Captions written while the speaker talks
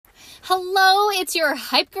Hello, it's your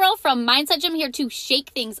hype girl from Mindset Gym here to shake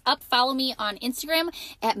things up. Follow me on Instagram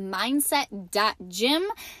at mindset.gym.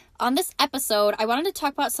 On this episode, I wanted to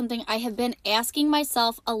talk about something I have been asking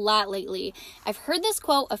myself a lot lately. I've heard this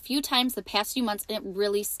quote a few times the past few months and it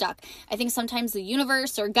really stuck. I think sometimes the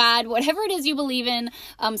universe or God, whatever it is you believe in,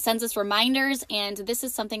 sends us reminders, and this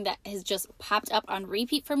is something that has just popped up on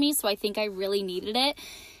repeat for me, so I think I really needed it.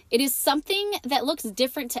 It is something that looks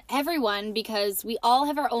different to everyone because we all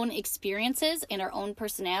have our own experiences and our own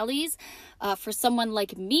personalities. For someone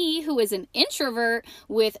like me, who is an introvert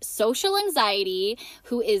with social anxiety,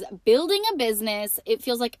 who is building a business, it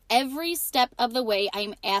feels like every step of the way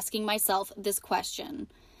I'm asking myself this question.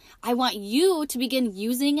 I want you to begin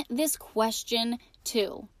using this question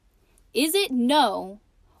too. Is it no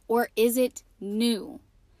or is it new?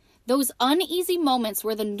 Those uneasy moments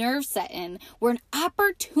where the nerves set in, where an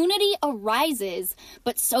opportunity arises,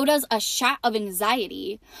 but so does a shot of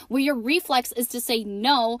anxiety, where your reflex is to say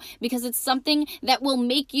no because it's something that will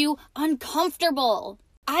make you uncomfortable.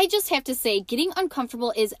 I just have to say, getting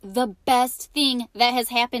uncomfortable is the best thing that has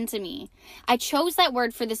happened to me. I chose that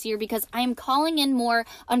word for this year because I am calling in more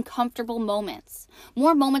uncomfortable moments,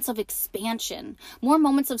 more moments of expansion, more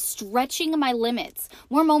moments of stretching my limits,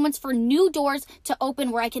 more moments for new doors to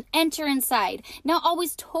open where I can enter inside. Not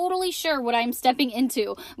always totally sure what I'm stepping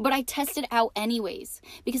into, but I test it out anyways,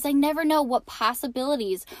 because I never know what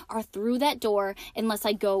possibilities are through that door unless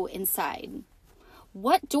I go inside.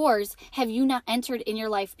 What doors have you not entered in your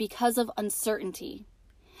life because of uncertainty?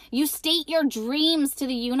 You state your dreams to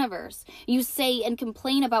the universe. You say and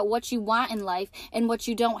complain about what you want in life and what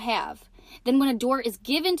you don't have. Then when a door is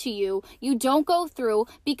given to you, you don't go through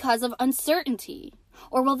because of uncertainty.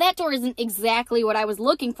 Or, well, that door isn't exactly what I was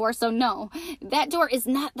looking for, so no. That door is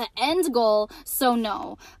not the end goal, so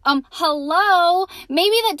no. Hello?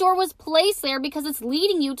 Maybe that door was placed there because it's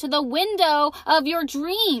leading you to the window of your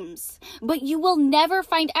dreams. But you will never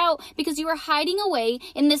find out because you are hiding away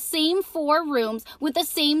in the same 4 rooms with the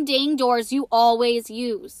same dang doors you always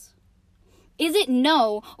use. Is it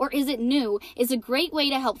no or is it new is a great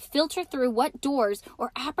way to help filter through what doors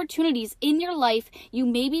or opportunities in your life you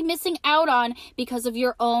may be missing out on because of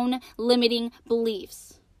your own limiting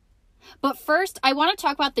beliefs. But first, I want to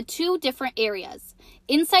talk about the 2 different areas,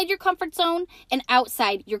 inside your comfort zone and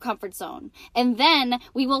outside your comfort zone. And then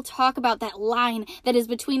we will talk about that line that is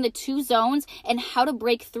between the 2 zones and how to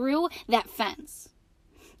break through that fence.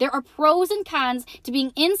 There are pros and cons to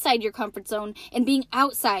being inside your comfort zone and being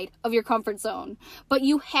outside of your comfort zone. But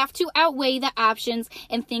you have to outweigh the options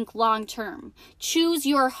and think long term. Choose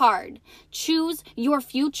your heart. Choose your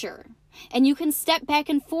future. And you can step back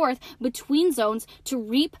and forth between zones to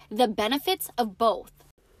reap the benefits of both.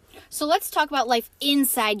 So let's talk about life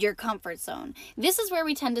inside your comfort zone. This is where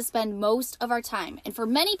we tend to spend most of our time. And for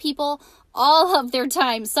many people, all of their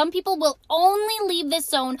time. Some people will only leave this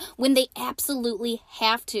zone when they absolutely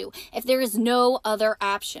have to, if there is no other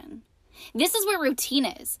option. This is where routine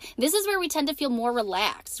is. This is where we tend to feel more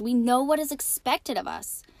relaxed. We know what is expected of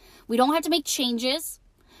us. We don't have to make changes.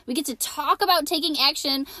 We get to talk about taking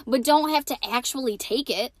action, but don't have to actually take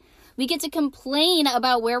it. We get to complain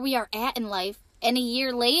about where we are at in life. And a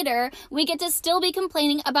year later, we get to still be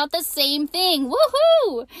complaining about the same thing.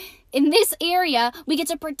 Woohoo! In this area, we get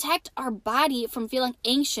to protect our body from feeling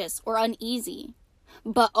anxious or uneasy.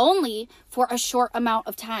 But only for a short amount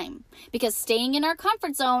of time. Because staying in our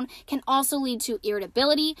comfort zone can also lead to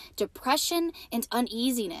irritability, depression, and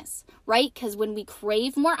uneasiness. Right? Because when we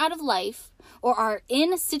crave more out of life or are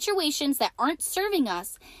in situations that aren't serving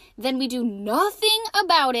us, then we do nothing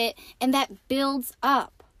about it, and that builds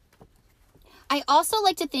up. I also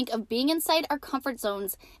like to think of being inside our comfort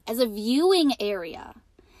zones as a viewing area.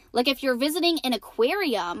 Like if you're visiting an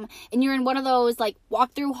aquarium and you're in one of those like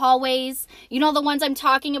walk-through hallways, you know the ones I'm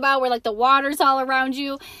talking about where like the water's all around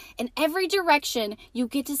you. In every direction, you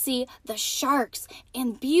get to see the sharks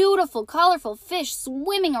and beautiful, colorful fish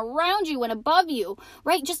swimming around you and above you,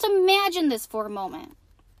 right? Just imagine this for a moment.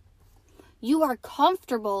 You are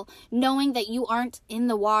comfortable knowing that you aren't in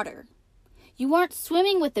the water. You aren't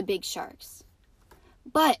swimming with the big sharks.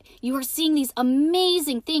 But you are seeing these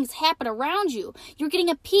amazing things happen around you. You're getting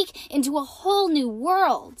a peek into a whole new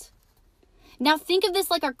world. Now think of this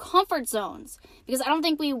like our comfort zones, because I don't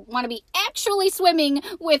think we want to be actually swimming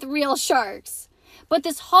with real sharks. But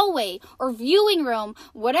this hallway or viewing room,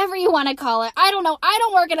 whatever you want to call it, I don't know, I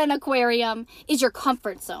don't work in an aquarium, is your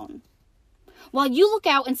comfort zone. While you look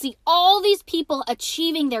out and see all these people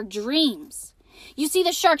achieving their dreams, you see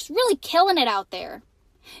the sharks really killing it out there.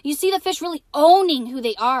 You see the fish really owning who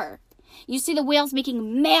they are. You see the whales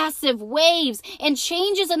making massive waves and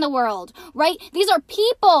changes in the world, right? These are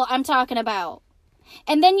people I'm talking about.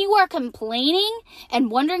 And then you are complaining and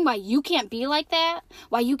wondering why you can't be like that,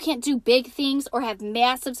 why you can't do big things or have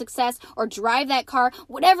massive success or drive that car,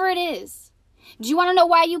 whatever it is. Do you want to know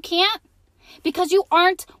why you can't? Because you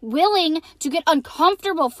aren't willing to get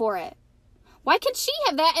uncomfortable for it. Why can she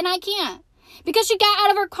have that and I can't? Because she got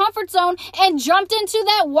out of her comfort zone and jumped into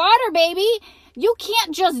that water, baby. You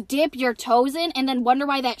can't just dip your toes in and then wonder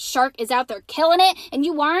why that shark is out there killing it and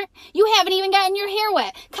you aren't. You haven't even gotten your hair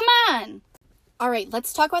wet. Come on. All right,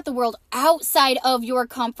 let's talk about the world outside of your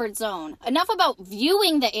comfort zone. Enough about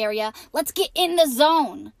viewing the area. Let's get in the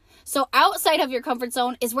zone. So outside of your comfort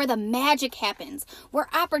zone is where the magic happens, where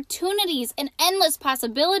opportunities and endless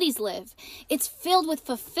possibilities live. It's filled with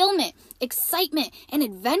fulfillment, excitement, and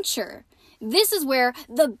adventure. This is where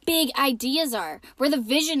the big ideas are, where the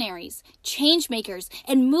visionaries, change makers,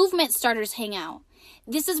 and movement starters hang out.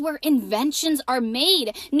 This is where inventions are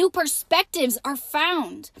made, new perspectives are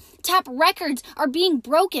found, top records are being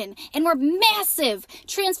broken, and where massive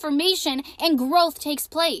transformation and growth takes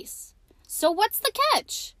place. So what's the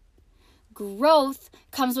catch? Growth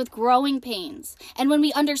comes with growing pains, and when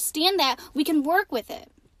we understand that, we can work with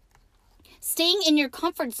it. Staying in your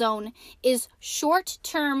comfort zone is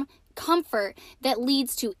short-term comfort that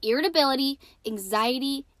leads to irritability,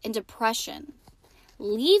 anxiety, and depression.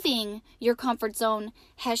 Leaving your comfort zone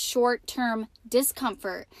has short-term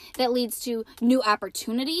discomfort that leads to new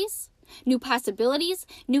opportunities, new possibilities,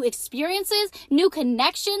 new experiences, new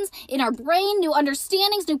connections in our brain, new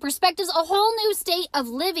understandings, new perspectives, a whole new state of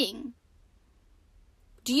living.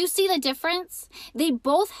 Do you see the difference? They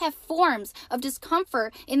both have forms of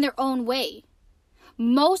discomfort in their own way.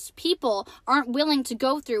 Most people aren't willing to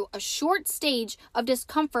go through a short stage of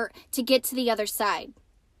discomfort to get to the other side.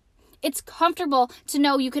 It's comfortable to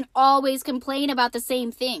know you can always complain about the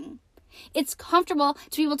same thing. It's comfortable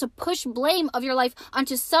to be able to push blame of your life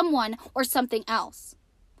onto someone or something else.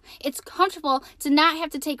 It's comfortable to not have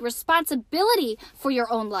to take responsibility for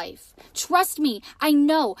your own life. Trust me, I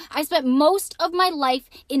know. I spent most of my life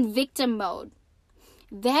in victim mode.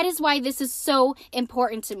 That is why this is so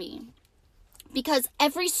important to me. Because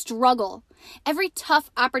every struggle, every tough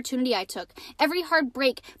opportunity I took, every hard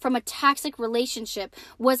break from a toxic relationship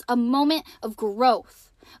was a moment of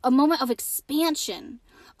growth, a moment of expansion,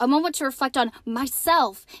 a moment to reflect on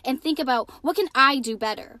myself and think about what can I do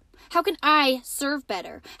better? How can I serve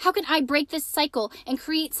better? How can I break this cycle and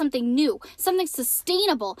create something new, something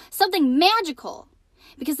sustainable, something magical?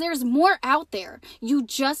 Because there's more out there. You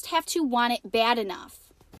just have to want it bad enough.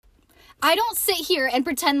 I don't sit here and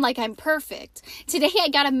pretend like I'm perfect. Today I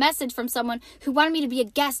got a message from someone who wanted me to be a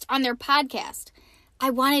guest on their podcast.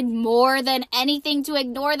 I wanted more than anything to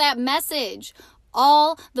ignore that message.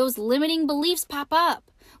 All those limiting beliefs pop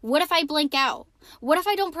up. What if I blank out? What if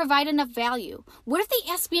I don't provide enough value? What if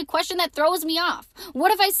they ask me a question that throws me off?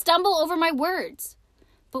 What if I stumble over my words?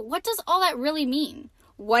 But what does all that really mean?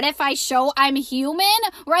 What if I show I'm human?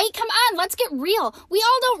 Right? Come on, let's get real. We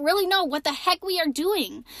all don't really know what the heck we are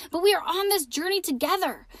doing, but we are on this journey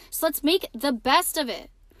together. So let's make the best of it.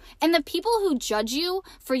 And the people who judge you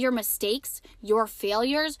for your mistakes, your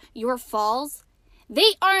failures, your falls,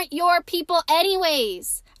 they aren't your people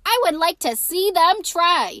anyways. I would like to see them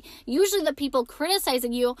try. Usually the people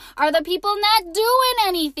criticizing you are the people not doing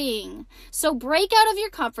anything. So break out of your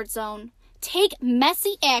comfort zone, take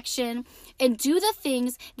messy action, and do the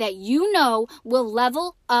things that you know will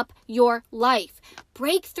level up your life.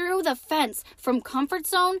 Break through the fence from comfort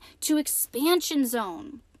zone to expansion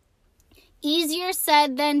zone. Easier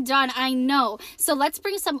said than done, I know. So let's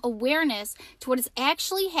bring some awareness to what is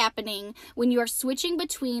actually happening when you are switching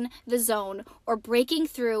between the zone or breaking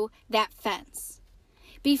through that fence.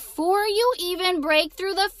 Before you even break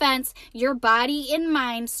through the fence, your body and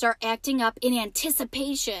mind start acting up in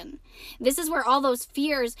anticipation. This is where all those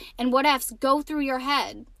fears and what ifs go through your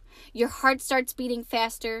head. Your heart starts beating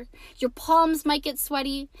faster. Your palms might get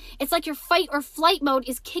sweaty. It's like your fight or flight mode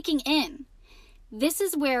is kicking in. This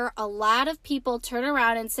is where a lot of people turn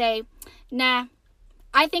around and say, nah,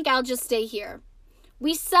 I think I'll just stay here.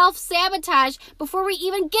 We self-sabotage before we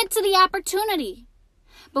even get to the opportunity.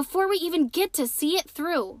 Before we even get to see it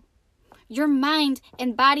through. Your mind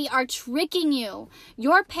and body are tricking you.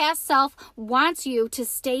 Your past self wants you to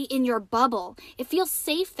stay in your bubble. It feels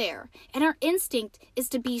safe there, and our instinct is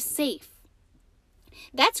to be safe.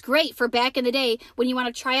 That's great for back in the day when you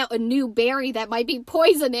want to try out a new berry that might be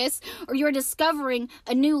poisonous, or you're discovering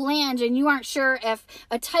a new land and you aren't sure if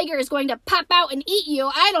a tiger is going to pop out and eat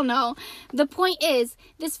you. I don't know. The point is,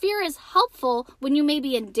 this fear is helpful when you may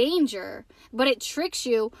be in danger, but it tricks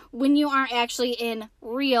you when you aren't actually in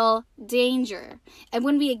real danger. And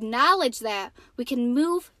when we acknowledge that, we can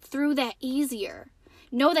move through that easier.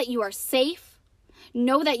 Know that you are safe.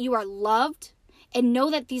 Know that you are loved. And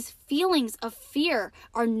know that these feelings of fear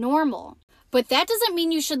are normal. But that doesn't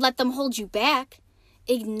mean you should let them hold you back.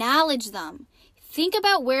 Acknowledge them. Think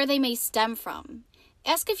about where they may stem from.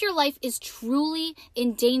 Ask if your life is truly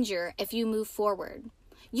in danger if you move forward.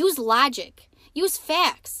 Use logic. Use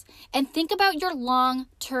facts. And think about your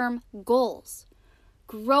long-term goals.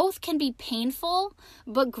 Growth can be painful,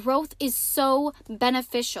 but growth is so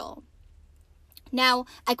beneficial. Now,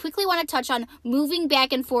 I quickly want to touch on moving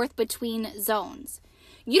back and forth between zones.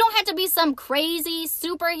 You don't have to be some crazy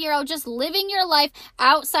superhero just living your life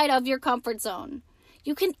outside of your comfort zone.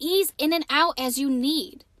 You can ease in and out as you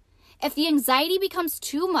need. If the anxiety becomes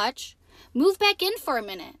too much, move back in for a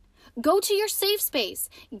minute. Go to your safe space.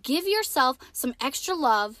 Give yourself some extra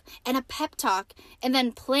love and a pep talk, and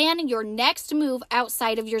then plan your next move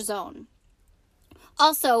outside of your zone.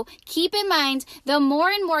 Also, keep in mind, the more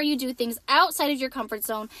and more you do things outside of your comfort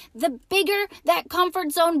zone, the bigger that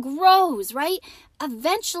comfort zone grows, right?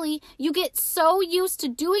 Eventually, you get so used to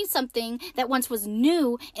doing something that once was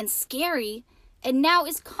new and scary and now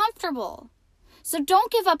is comfortable. So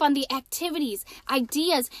don't give up on the activities,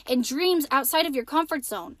 ideas, and dreams outside of your comfort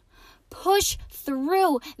zone. Push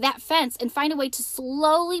through that fence and find a way to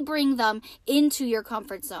slowly bring them into your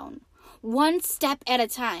comfort zone. One step at a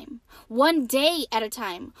time, one day at a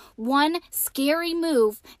time, one scary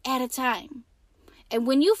move at a time. And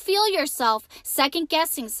when you feel yourself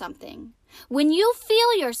second-guessing something, when you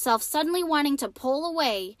feel yourself suddenly wanting to pull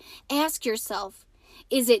away, ask yourself,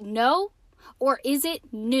 is it no or is it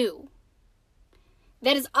new?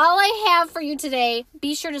 That is all I have for you today.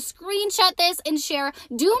 Be sure to screenshot this and share.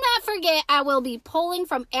 Do not forget, I will be polling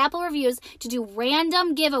from Apple reviews to do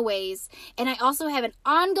random giveaways. And I also have an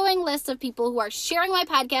ongoing list of people who are sharing my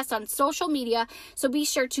podcast on social media. So be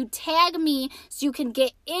sure to tag me so you can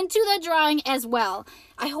get into the drawing as well.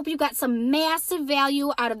 I hope you got some massive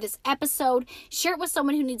value out of this episode. Share it with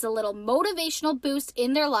someone who needs a little motivational boost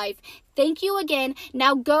in their life. Thank you again.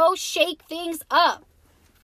 Now go shake things up.